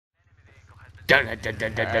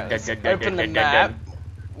Let's open the map.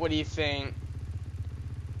 What do you think?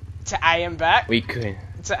 To A and back? We could.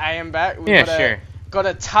 To A and back? Sure.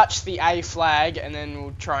 Gotta touch the A flag and then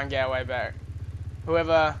we'll try and get our way back.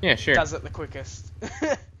 Whoever does it the quickest.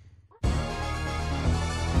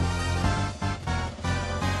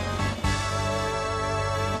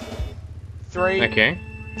 Three,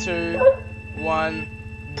 2, 1,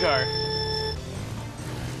 go.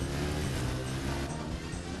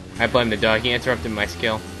 I blame the dog. He interrupted my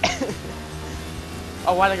skill.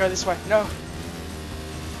 Oh, why'd I go this way? No.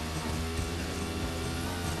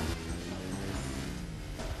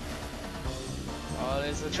 Oh,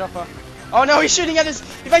 there's the chopper. Oh no, he's shooting at us!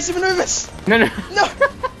 Evasive maneuvers! No. No! No!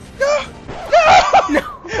 No!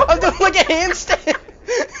 I'm doing like a handstand!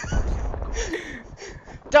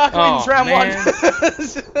 Dark wins round 1.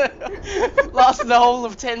 Lasted the whole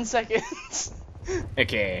of 10 seconds.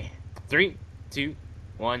 Okay. 3, 2,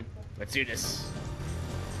 1. Let's do this.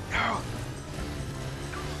 No.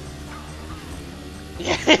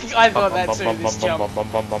 Yeah, I thought that too, this jump.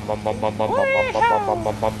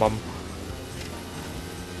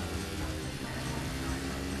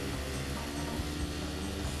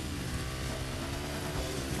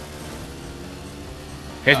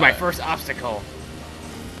 Here's my first obstacle.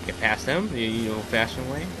 Get past him the old-fashioned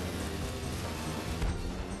way.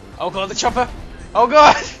 Oh god, the chopper! Oh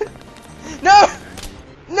god! No!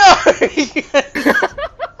 No!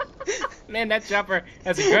 Man, that chopper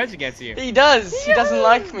has a grudge against you. He does. He doesn't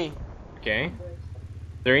like me. Okay.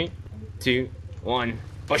 3, 2, 1.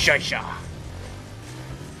 Bashasha.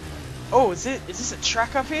 Oh, is this a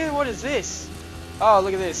track up here? What is this? Oh,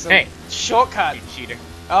 look at this. Hey. Shortcut. You cheater.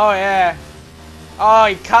 Oh, yeah. Oh,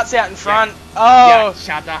 he cuts out in front. Yeah. Oh. Yeah,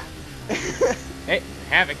 Shata. Hey,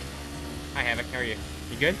 Havoc. Hi, Havoc. How are you?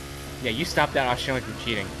 You good? Yeah, you stopped that Australian from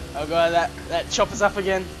cheating. Oh god, that chopper's up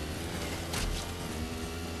again.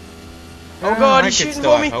 Oh god, he's shooting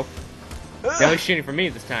for me. No, he's shooting for me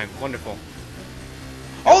this time. Wonderful.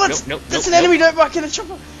 Oh, that's an enemy. Don't back in the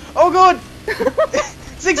chopper. Oh god.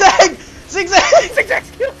 Zigzag. Zigzag. Zigzag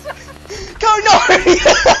skills. Go, no. He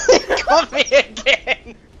got me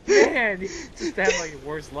again. Man, you just have like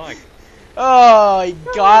worse luck. Oh, he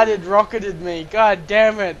rocketed me. God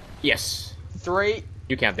damn it. Yes. 3,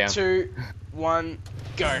 you count down. 2, 1,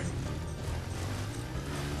 go.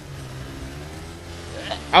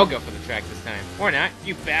 I'll go for the track this time. Or not,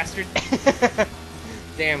 you bastard.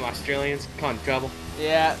 Damn Australians, causing trouble.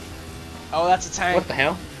 Yeah. Oh, that's a tank. What the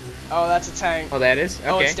hell? Oh, that's a tank. Oh, that is? Okay.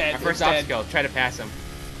 Oh, it's dead. Our first obstacle. Try to pass him.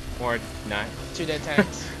 Or not. 2 dead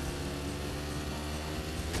tanks.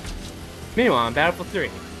 Meanwhile, on Battlefield 3,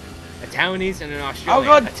 a Taiwanese and an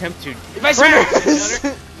Australian attempt to crash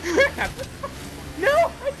another.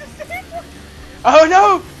 No! I just did it! Oh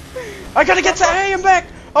no! I gotta get to A and back!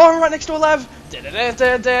 Oh, I'm right next to a lab! No!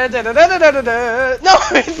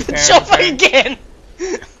 It's the chopper again!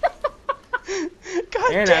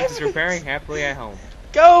 God and damn I'm just repairing happily at home.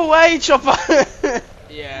 Go away, chopper!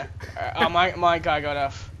 Yeah. Oh, my guy got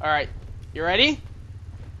off. Alright. You ready?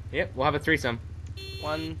 Yep, we'll have a threesome.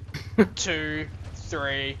 1, 2,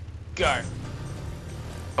 3, go.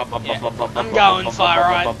 Yeah, I'm going far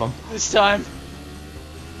right this time.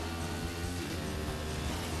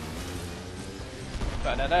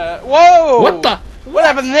 Whoa! What the? What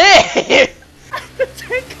happened there? The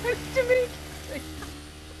tank got too many.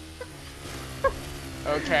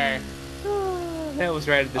 Okay. That was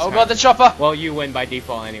right at this time. Oh god, the chopper! Well, you win by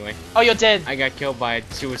default anyway. Oh, you're dead. I got killed by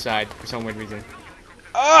suicide for some weird reason.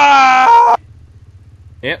 Ah!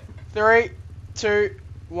 Yep. 3, 2,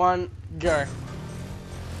 1, go.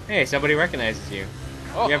 Hey, somebody recognizes you.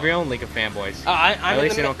 Oh. You have your own league of fanboys. I'm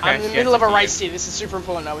in the middle of a race here. This is super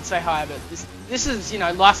important. I would say hi, but this is, you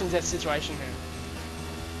know, life and death situation here.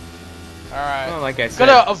 Alright. Well, like I said,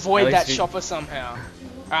 gotta avoid that chopper somehow. Alright,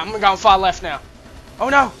 I'm going far left now. Oh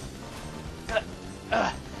no!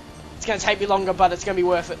 It's gonna take me longer, but it's gonna be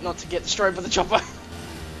worth it not to get destroyed by the chopper.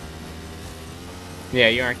 Yeah,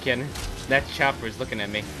 you aren't kidding. That chopper is looking at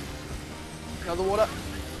me. Another water.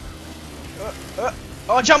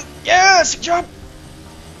 Oh, jump! Yes! Jump!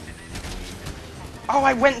 Oh,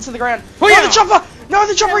 I went into the ground. Oh, no, the chopper! No,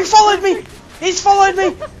 the chopper! He followed me! He's followed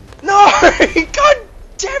me! No! God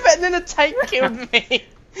damn it! And then a tank killed me.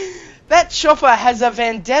 That chopper has a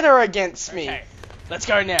vendetta against me. Okay. Let's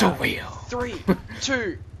go now. The wheel. 3,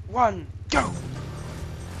 2, 1, go!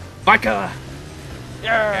 Biker!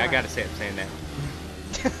 Yeah, I gotta say I'm saying that.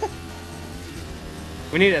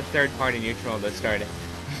 We need a third party neutral to start it.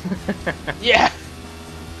 Yeah!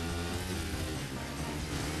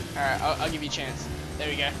 Alright, I'll give you a chance. There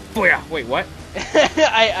we go. Booyah! Wait, what?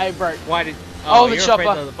 I broke. Why did... Oh, the you're chopper.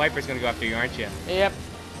 afraid the Viper's gonna go after you, aren't you? Yep.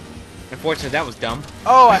 Unfortunately, that was dumb.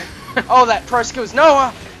 Oh, oh, that pro skills.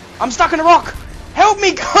 No, I'm stuck in a rock. Help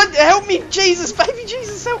me, God, help me, Jesus, baby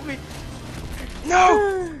Jesus, help me.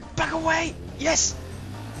 No, back away. Yes.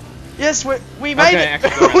 Yes, we made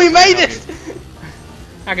it. We made it.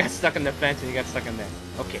 I got stuck in the fence and you got stuck in there.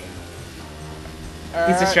 Okay.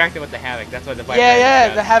 He's distracted with the Havoc. That's why the Viper.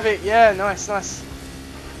 Yeah, the Havoc. Yeah, nice.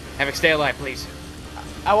 Havoc, stay alive, please.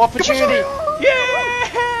 Our opportunity.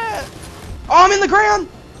 Yeah. Oh, I'm in the ground.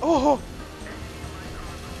 Oh.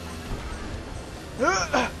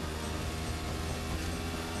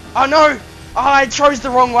 Oh no. Oh, I chose the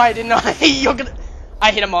wrong way, didn't I?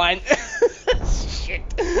 I hit a mine. Shit.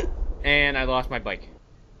 And I lost my bike.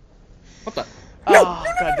 What the? Oh,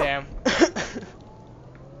 goddamn.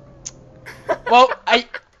 Well,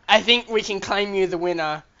 I think we can claim you the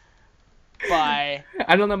winner by...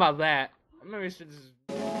 I don't know about that. I'm not sure this is...